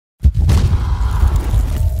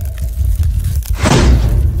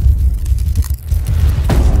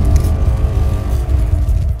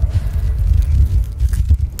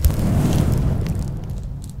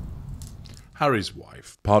Harry's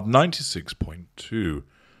Wife, Part 96.2,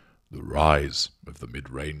 The Rise of the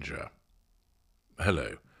Mid-Ranger.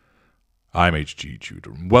 Hello, I'm H.G.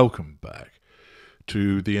 Tudor, and welcome back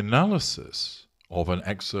to the analysis of an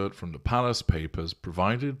excerpt from the Palace Papers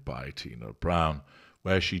provided by Tina Brown,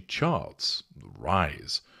 where she charts the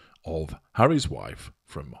rise of Harry's wife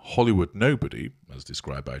from Hollywood nobody, as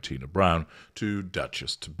described by Tina Brown, to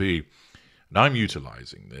Duchess to be. And I'm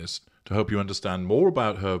utilising this to help you understand more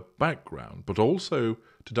about her background, but also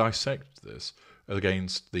to dissect this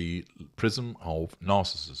against the prism of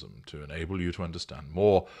narcissism to enable you to understand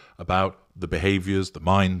more about the behaviours, the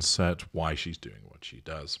mindset, why she's doing what she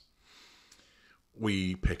does.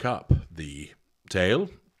 We pick up the tale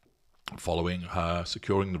following her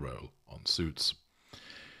securing the role on Suits.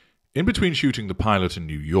 In between shooting the pilot in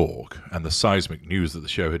New York and the seismic news that the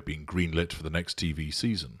show had been greenlit for the next TV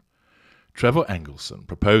season, Trevor Engelson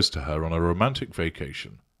proposed to her on a romantic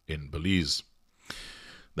vacation in Belize.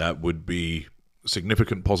 That would be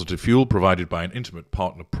significant positive fuel provided by an intimate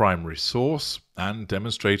partner primary source and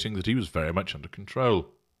demonstrating that he was very much under control.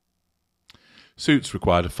 Suits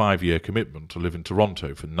required a 5-year commitment to live in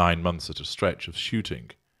Toronto for 9 months at a stretch of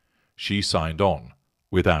shooting. She signed on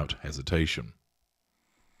without hesitation.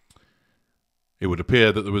 It would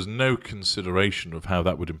appear that there was no consideration of how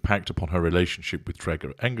that would impact upon her relationship with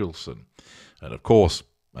Trevor Engelson. And of course,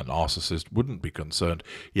 a narcissist wouldn't be concerned.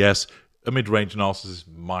 Yes, a mid-range narcissist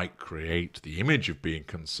might create the image of being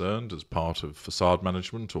concerned as part of facade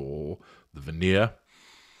management or the veneer.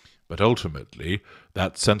 But ultimately,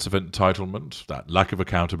 that sense of entitlement, that lack of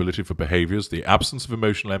accountability for behaviours, the absence of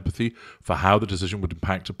emotional empathy for how the decision would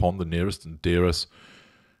impact upon the nearest and dearest,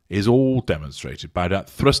 is all demonstrated by that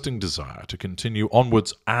thrusting desire to continue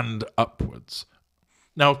onwards and upwards.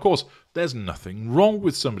 Now, of course, there's nothing wrong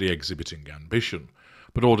with somebody exhibiting ambition,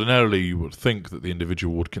 but ordinarily you would think that the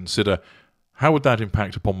individual would consider, how would that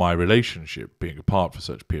impact upon my relationship being apart for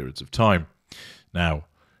such periods of time? Now,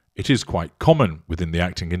 it is quite common within the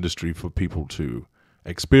acting industry for people to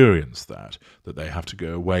experience that they have to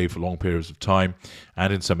go away for long periods of time,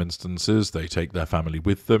 and in some instances they take their family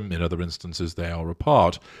with them, in other instances they are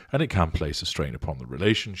apart, and it can place a strain upon the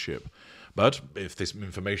relationship. But if this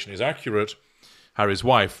information is accurate, Harry's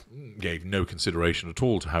wife gave no consideration at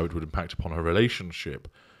all to how it would impact upon her relationship.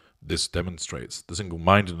 This demonstrates the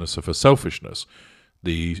single-mindedness of her selfishness,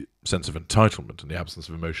 the sense of entitlement, and the absence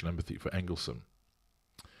of emotional empathy for Engelson.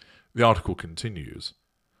 The article continues.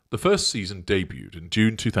 The first season debuted in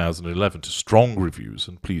June 2011 to strong reviews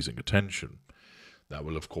and pleasing attention. That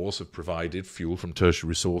will, of course, have provided fuel from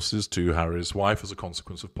tertiary sources to Harry's wife as a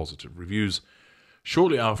consequence of positive reviews.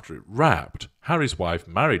 Shortly after it wrapped, Harry's wife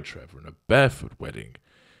married Trevor in a barefoot wedding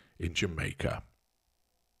in Jamaica.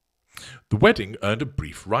 The wedding earned a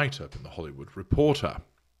brief write-up in The Hollywood Reporter.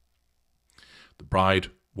 The bride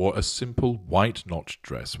wore a simple white notched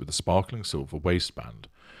dress with a sparkling silver waistband.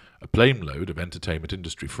 A plane load of entertainment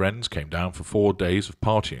industry friends came down for 4 days of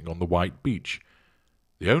partying on the white beach.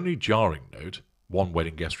 The only jarring note, one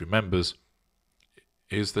wedding guest remembers,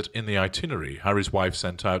 is that in the itinerary Harry's wife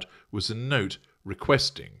sent out was a note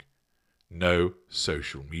requesting, "No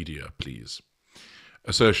social media, please."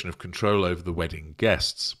 Assertion of control over the wedding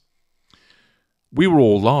guests. We were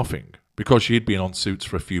all laughing because she had been on Suits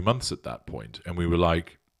for a few months at that point, and we were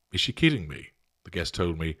like, "Is she kidding me?" The guest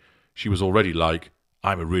told me she was already like,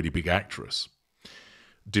 "I'm a really big actress."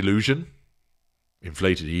 Delusion,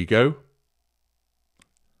 inflated ego,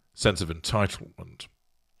 sense of entitlement,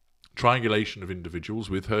 triangulation of individuals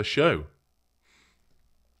with her show.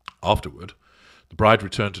 Afterward, the bride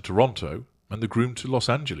returned to Toronto and the groom to Los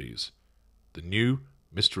Angeles. The new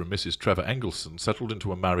Mr. and Mrs. Trevor Engelson settled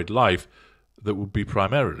into a married life that would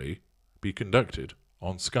primarily be conducted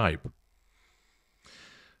on Skype.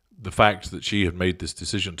 The fact that she had made this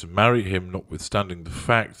decision to marry him, notwithstanding the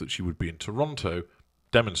fact that she would be in Toronto,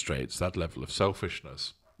 demonstrates that level of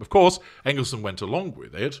selfishness. Of course, Engelson went along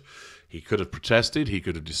with it. He could have protested, he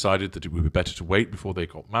could have decided that it would be better to wait before they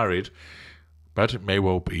got married, but it may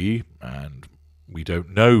well be, and we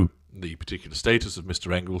don't know the particular status of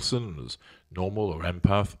Mr. Engelson as normal or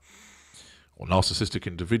empath or narcissistic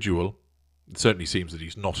individual. It certainly seems that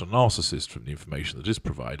he's not a narcissist from the information that is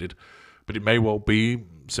provided, but it may well be,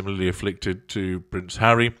 similarly afflicted to Prince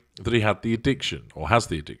Harry, that he had the addiction, or has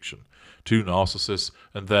the addiction, to narcissists,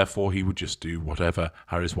 and therefore he would just do whatever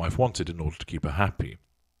Harry's wife wanted in order to keep her happy.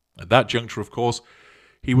 At that juncture, of course,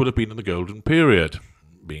 he would have been in the golden period,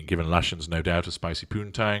 being given Lashins, no doubt, a spicy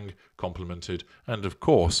poontang, complimented, and, of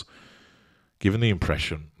course, given the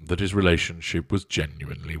impression that his relationship was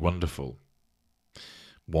genuinely wonderful.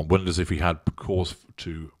 One wonders if he had cause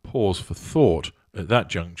to pause for thought at that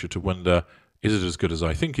juncture to wonder, Is it as good as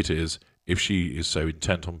I think it is if she is so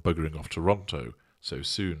intent on buggering off Toronto so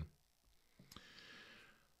soon?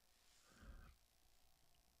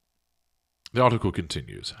 The article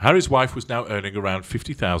continues. Harry's wife was now earning around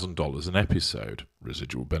 $50,000 an episode,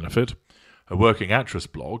 residual benefit. Her working actress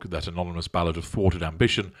blog, that anonymous ballad of thwarted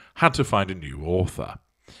ambition, had to find a new author.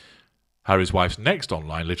 Harry's wife's next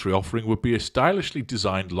online literary offering would be a stylishly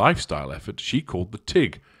designed lifestyle effort she called the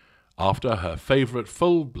Tig, after her favourite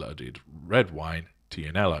full-blooded red wine,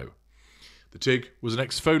 Tianello. The Tig was an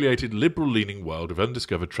exfoliated, liberal-leaning world of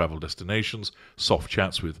undiscovered travel destinations, soft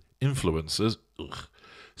chats with influencers,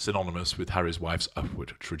 synonymous with Harry's wife's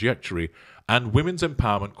upward trajectory, and women's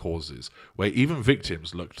empowerment causes, where even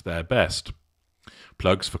victims looked their best.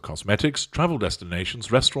 Plugs for cosmetics, travel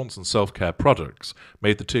destinations, restaurants and self-care products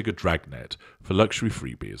made the Tig a dragnet for luxury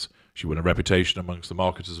freebies. She won a reputation amongst the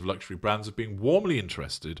marketers of luxury brands of being warmly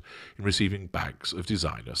interested in receiving bags of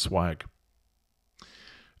designer swag.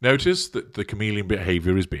 Notice that the chameleon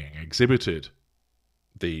behaviour is being exhibited.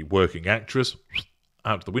 The working actress,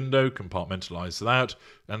 out the window, compartmentalises that,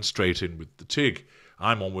 and straight in with the Tig.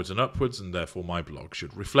 I'm onwards and upwards, and therefore my blog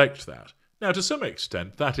should reflect that. Now, to some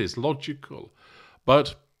extent, that is logical.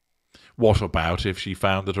 But what about if she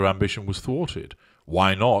found that her ambition was thwarted?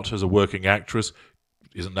 Why not, as a working actress?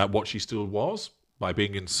 Isn't that what she still was, by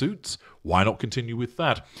being in Suits? Why not continue with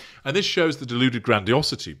that? And this shows the deluded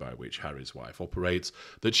grandiosity by which Harry's wife operates,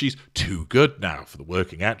 that she's too good now for the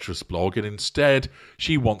working actress blog, and instead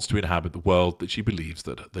she wants to inhabit the world that she believes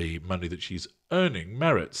that the money that she's earning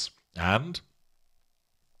merits. And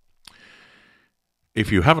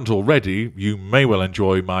if you haven't already, you may well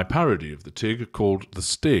enjoy my parody of the Tig called The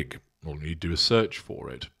Stig. All you need to do is search for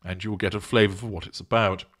it, and you will get a flavour for what it's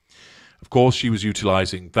about. Of course, she was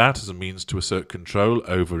utilising that as a means to assert control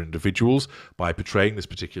over individuals by portraying this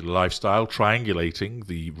particular lifestyle, triangulating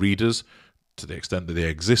the readers, to the extent that they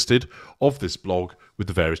existed, of this blog with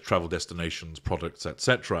the various travel destinations, products,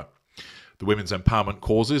 etc. The women's empowerment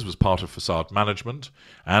causes was part of facade management,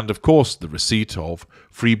 and of course the receipt of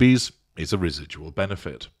freebies is a residual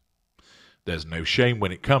benefit. There's no shame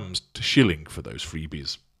when it comes to shilling for those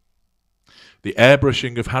freebies. The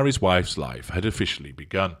airbrushing of Harry's wife's life had officially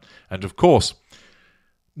begun, and of course,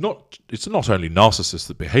 it's not only narcissists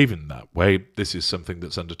that behave in that way. This is something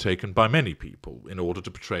that's undertaken by many people in order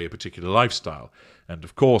to portray a particular lifestyle. And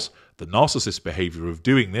of course, the narcissist behaviour of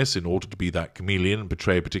doing this in order to be that chameleon and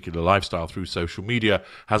portray a particular lifestyle through social media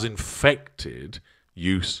has infected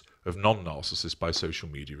use of non-narcissists by social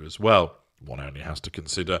media as well. One only has to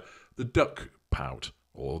consider the duck pout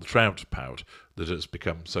or the trout pout that has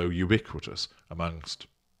become so ubiquitous amongst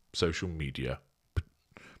social media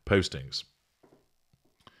postings.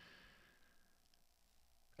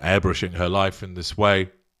 Airbrushing her life in this way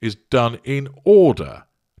is done in order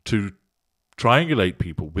to triangulate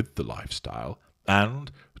people with the lifestyle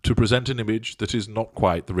and to present an image that is not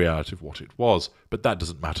quite the reality of what it was. But that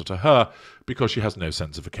doesn't matter to her because she has no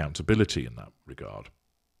sense of accountability in that regard.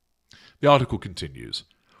 The article continues.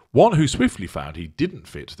 One who swiftly found he didn't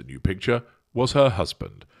fit the new picture was her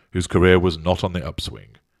husband, whose career was not on the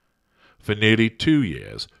upswing. For nearly 2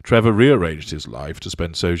 years, Trevor rearranged his life to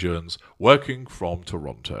spend sojourns working from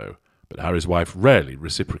Toronto, but Harry's wife rarely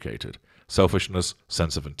reciprocated. Selfishness,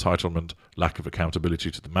 sense of entitlement, lack of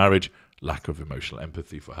accountability to the marriage, lack of emotional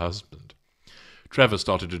empathy for her husband. Trevor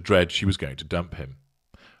started to dread she was going to dump him.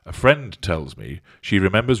 A friend tells me she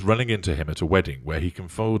remembers running into him at a wedding where he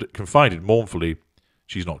confided mournfully,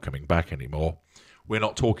 "She's not coming back anymore. We're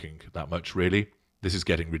not talking that much, really. This is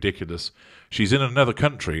getting ridiculous. She's in another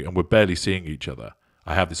country and we're barely seeing each other.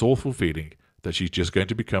 I have this awful feeling that she's just going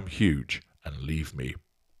to become huge and leave me."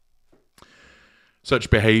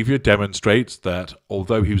 Such behaviour demonstrates that,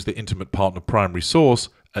 although he was the intimate partner primary source,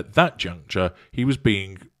 at that juncture he was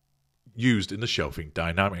being used in the shelving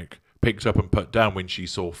dynamic, picked up and put down when she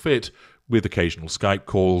saw fit, with occasional Skype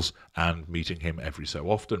calls and meeting him every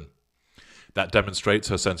so often. That demonstrates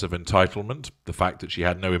her sense of entitlement, the fact that she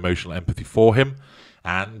had no emotional empathy for him,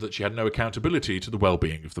 and that she had no accountability to the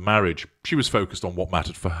well-being of the marriage. She was focused on what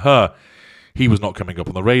mattered for her. He was not coming up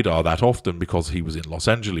on the radar that often because he was in Los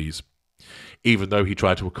Angeles. Even though he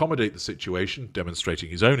tried to accommodate the situation, demonstrating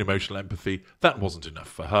his own emotional empathy, that wasn't enough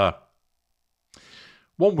for her.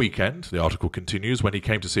 One weekend, the article continues, when he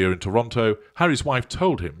came to see her in Toronto, Harry's wife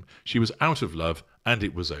told him she was out of love and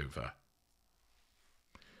it was over.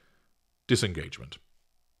 Disengagement.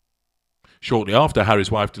 Shortly after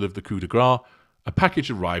Harry's wife delivered the coup de grace, a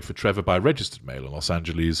package arrived for Trevor by registered mail in Los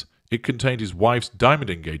Angeles. It contained his wife's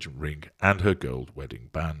diamond engagement ring and her gold wedding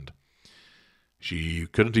band. She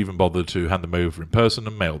couldn't even bother to hand them over in person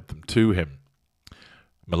and mailed them to him.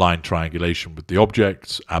 malign triangulation with the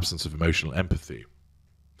objects, absence of emotional empathy.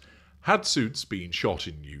 Had Suits been shot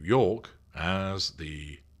in New York, as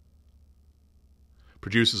the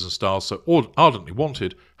producers and stars so ardently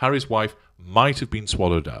wanted, Harry's wife might have been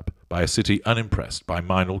swallowed up by a city unimpressed by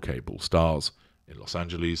minor cable stars. In Los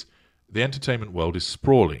Angeles, the entertainment world is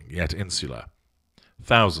sprawling yet insular.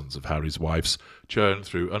 Thousands of Harry's wives churn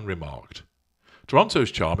through unremarked.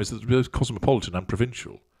 Toronto's charm is that it's both cosmopolitan and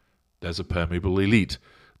provincial. There's a permeable elite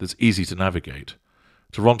that's easy to navigate.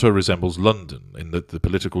 Toronto resembles London in that the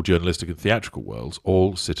political, journalistic and theatrical worlds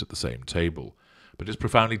all sit at the same table, but is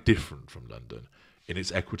profoundly different from London in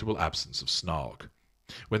its equitable absence of snark.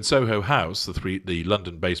 When Soho House, the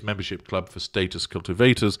London-based membership club for status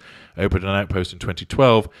cultivators, opened an outpost in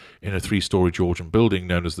 2012 in a 3-storey Georgian building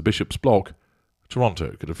known as the Bishop's Block,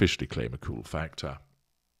 Toronto could officially claim a cool factor.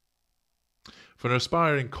 For an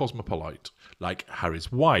aspiring cosmopolite like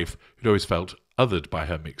Harry's wife, who'd always felt othered by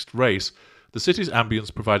her mixed race, the city's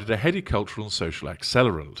ambience provided a heady cultural and social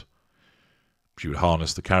accelerant. She would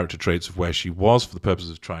harness the character traits of where she was for the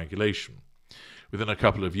purposes of triangulation. Within a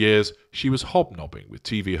couple of years, she was hobnobbing with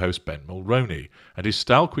TV host Ben Mulroney and his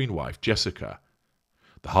style queen wife Jessica,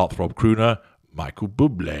 the heartthrob crooner Michael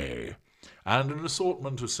Bublé, and an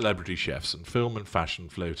assortment of celebrity chefs and film and fashion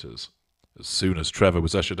floaters. As soon as Trevor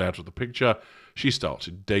was ushered out of the picture, she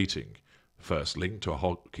started dating, first linked to a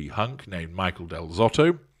hockey hunk named Michael Del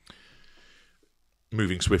Zotto,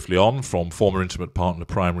 moving swiftly on from former intimate partner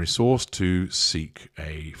primary source to seek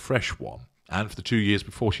a fresh one. And for the 2 years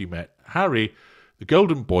before she met Harry, the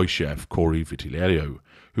Golden Boy chef Corey Vitilerio,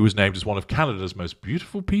 who was named as one of Canada's most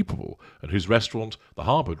beautiful people and whose restaurant, the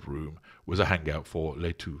Harvard Room, was a hangout for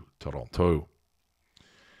Les Tout Toronto.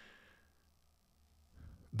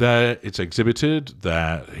 There it's exhibited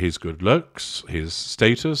that his good looks, his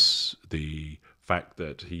status, the fact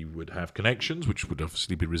that he would have connections, which would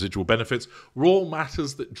obviously be residual benefits, were all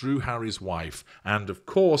matters that drew Harry's wife. And of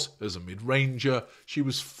course, as a mid-ranger, she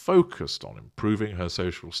was focused on improving her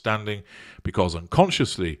social standing because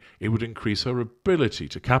unconsciously it would increase her ability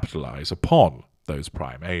to capitalise upon those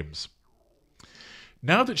prime aims.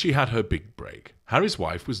 Now that she had her big break, Harry's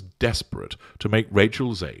wife was desperate to make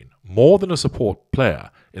Rachel Zane more than a support player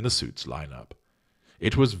in the Suits lineup.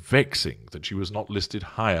 It was vexing that she was not listed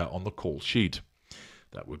higher on the call sheet.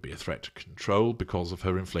 That would be a threat to control because of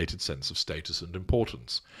her inflated sense of status and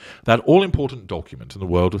importance. That all-important document in the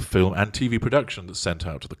world of film and TV production that's sent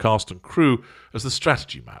out to the cast and crew as the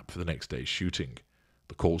strategy map for the next day's shooting.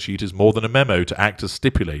 The call sheet is more than a memo to actors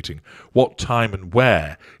stipulating what time and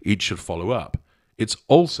where each should follow up. It's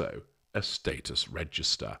also a status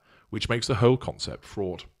register, which makes the whole concept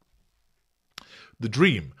fraught. The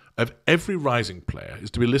dream of every rising player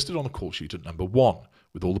is to be listed on the call sheet at number 1,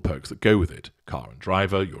 with all the perks that go with it: car and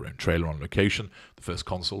driver, your own trailer on location, the first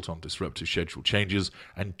consult on disruptive schedule changes,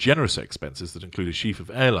 and generous expenses that include a sheaf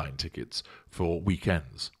of airline tickets for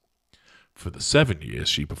weekends. For the 7 years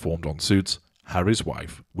she performed on Suits, Harry's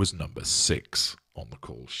wife was number 6 on the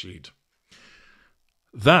call sheet.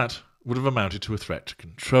 That would have amounted to a threat to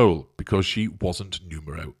control, because she wasn't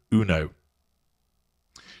numero uno.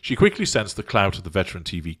 She quickly sensed the clout of the veteran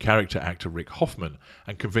TV character actor Rick Hoffman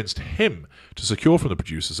and convinced him to secure from the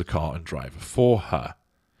producers a car and driver for her.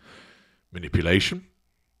 Manipulation,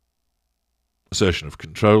 assertion of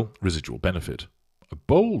control, residual benefit. A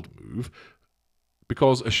bold move,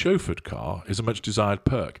 because a chauffeured car is a much desired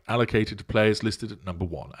perk allocated to players listed at number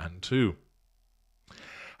 1 and 2.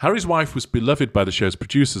 Harry's wife was beloved by the show's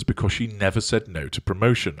producers because she never said no to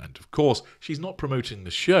promotion, and of course, she's not promoting the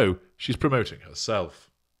show, she's promoting herself.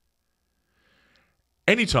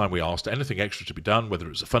 Anytime we asked anything extra to be done, whether it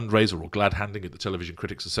was a fundraiser or glad-handing at the Television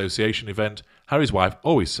Critics Association event, Harry's wife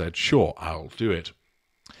always said, "Sure, I'll do it."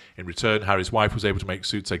 In return, Harry's wife was able to make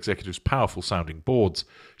Suits executives powerful-sounding boards.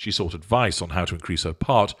 She sought advice on how to increase her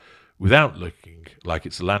part without looking like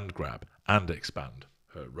it's a land grab, and expand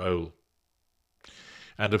her role.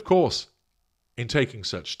 And of course, in taking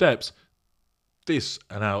such steps, this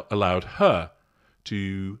allowed her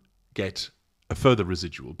to get a further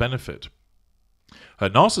residual benefit. Her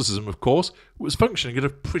narcissism, of course, was functioning at a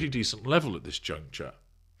pretty decent level at this juncture.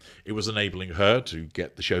 It was enabling her to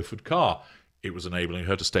get the chauffeured car. It was enabling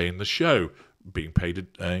her to stay in the show, being paid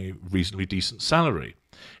a reasonably decent salary.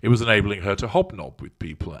 It was enabling her to hobnob with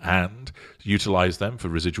people and utilise them for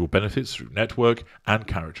residual benefits through network and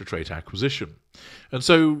character trait acquisition. And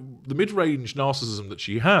so the mid-range narcissism that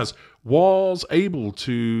she has was able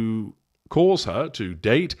to cause her to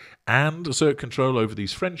date and assert control over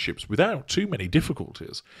these friendships without too many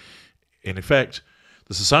difficulties. In effect,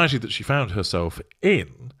 the society that she found herself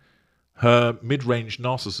in her mid-range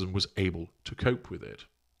narcissism was able to cope with it.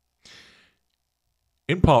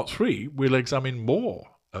 In part 3, we'll examine more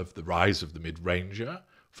of the rise of the mid-ranger,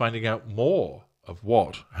 finding out more of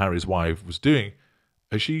what Harry's wife was doing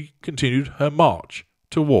as she continued her march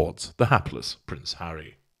towards the hapless Prince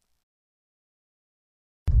Harry.